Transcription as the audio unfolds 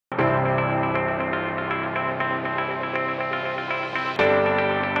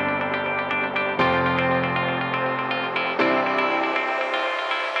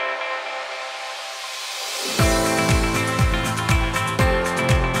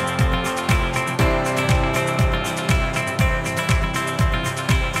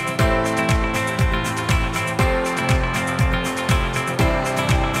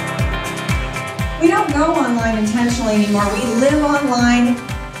intentionally anymore. We live online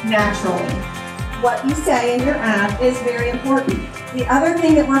naturally. What you say in your ad is very important. The other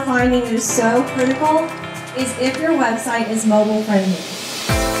thing that we're finding is so critical is if your website is mobile friendly.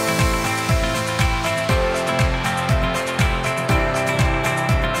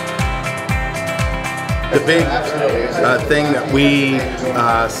 The big thing that we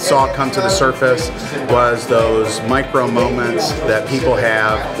saw come to the surface was those micro moments that people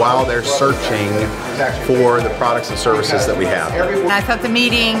have while they're searching for the products and services that we have. I thought the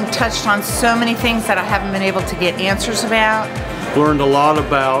meeting touched on so many things that I haven't been able to get answers about. Learned a lot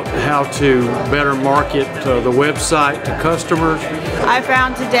about how to better market the website to customers. I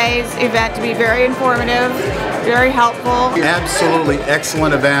found today's event to be very informative, very helpful. Absolutely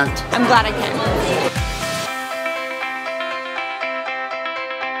excellent event. I'm glad I came.